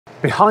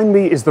Behind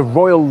me is the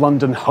Royal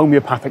London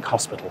Homeopathic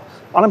Hospital,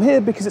 and I'm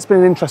here because it's been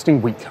an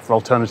interesting week for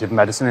alternative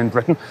medicine in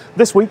Britain.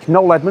 This week,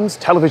 Noel Edmonds,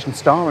 television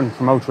star and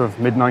promoter of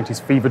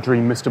mid-90s fever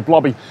dream Mr.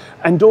 Blobby,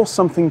 endorsed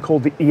something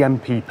called the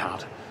EMP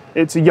Pad.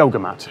 It's a yoga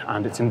mat,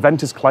 and its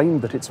inventors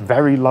claim that its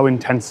very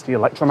low-intensity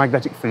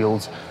electromagnetic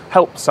fields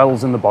help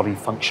cells in the body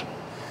function.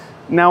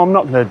 Now, I'm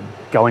not going to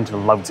go into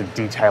loads of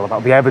detail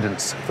about the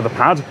evidence for the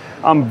pad.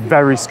 I'm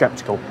very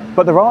sceptical,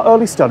 but there are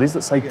early studies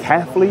that say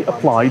carefully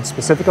applied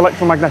specific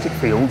electromagnetic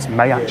fields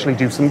may actually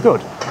do some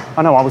good.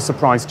 I know, I was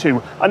surprised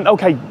too. And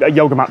okay, a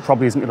yoga mat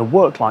probably isn't going to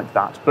work like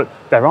that, but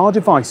there are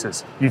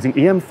devices using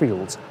EM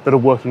fields that are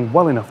working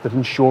well enough that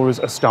insurers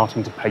are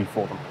starting to pay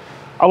for them.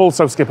 I'll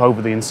also skip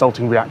over the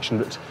insulting reaction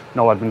that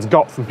Noel Edmonds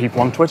got from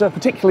people on Twitter,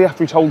 particularly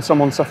after he told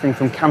someone suffering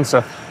from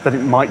cancer that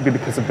it might be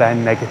because of their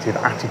negative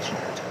attitude.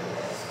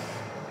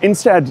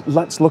 Instead,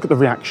 let's look at the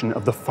reaction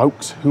of the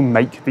folks who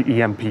make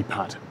the EMP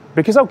Pad.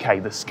 Because okay,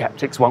 the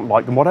skeptics won't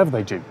like them, whatever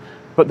they do,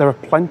 but there are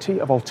plenty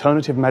of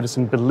alternative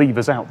medicine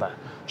believers out there.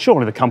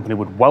 Surely the company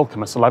would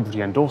welcome a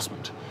celebrity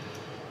endorsement.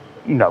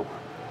 No.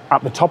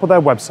 At the top of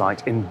their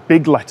website, in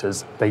big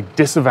letters, they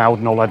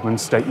disavowed Noel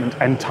Edmonds' statement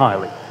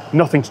entirely.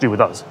 Nothing to do with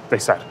us, they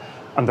said.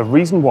 And the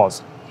reason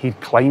was, he'd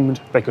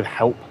claimed they could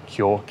help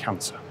cure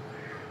cancer.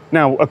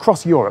 Now,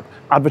 across Europe,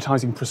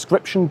 advertising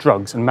prescription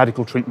drugs and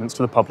medical treatments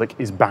to the public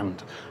is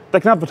banned.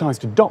 They can advertise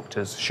to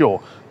doctors,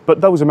 sure,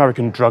 but those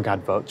American drug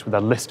adverts with a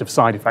list of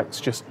side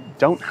effects just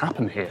don't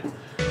happen here.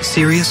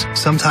 Serious,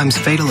 sometimes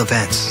fatal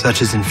events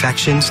such as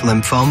infections,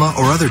 lymphoma,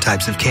 or other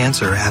types of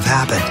cancer have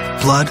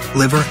happened. Blood,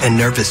 liver, and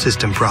nervous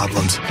system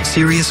problems,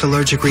 serious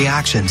allergic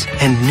reactions,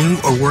 and new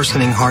or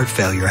worsening heart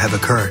failure have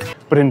occurred.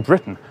 But in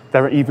Britain,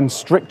 there are even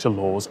stricter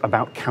laws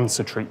about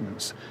cancer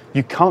treatments.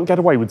 You can't get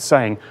away with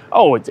saying,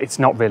 oh, it's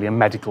not really a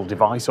medical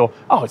device, or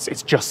oh,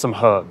 it's just some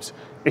herbs.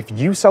 If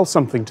you sell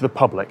something to the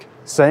public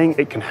saying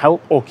it can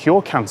help or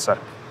cure cancer,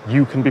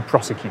 you can be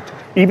prosecuted,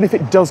 even if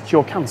it does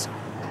cure cancer.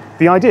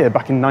 The idea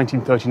back in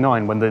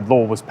 1939, when the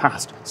law was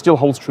passed, still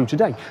holds true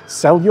today.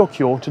 Sell your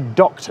cure to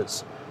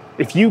doctors.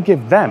 If you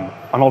give them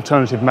an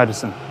alternative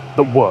medicine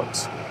that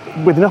works,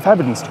 with enough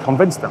evidence to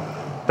convince them,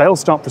 they'll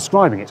start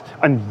prescribing it.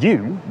 And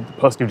you, the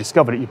person who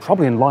discovered it, you're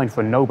probably in line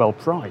for a Nobel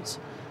Prize.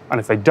 And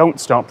if they don't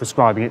start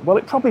prescribing it, well,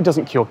 it probably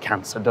doesn't cure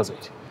cancer, does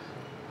it?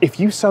 If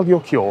you sell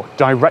your cure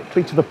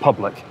directly to the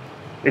public,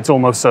 it's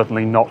almost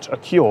certainly not a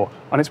cure,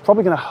 and it's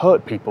probably going to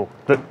hurt people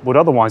that would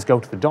otherwise go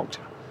to the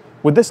doctor.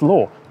 With this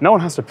law, no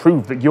one has to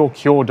prove that your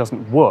cure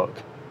doesn't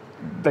work.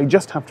 They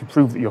just have to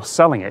prove that you're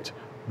selling it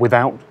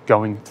without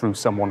going through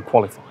someone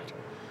qualified.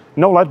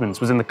 Noel Edmonds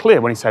was in the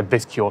clear when he said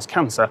this cures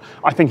cancer.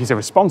 I think he's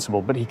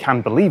irresponsible, but he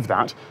can believe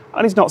that,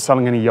 and he's not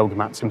selling any yoga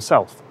mats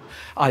himself.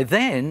 I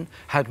then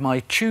had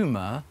my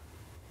tumour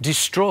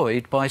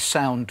destroyed by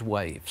sound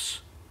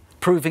waves,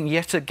 proving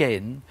yet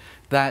again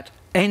that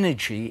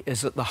energy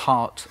is at the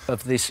heart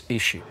of this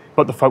issue.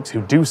 But the folks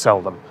who do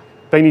sell them,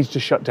 they need to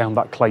shut down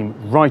that claim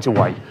right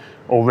away,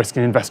 or risk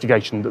an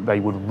investigation that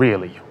they would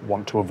really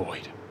want to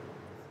avoid.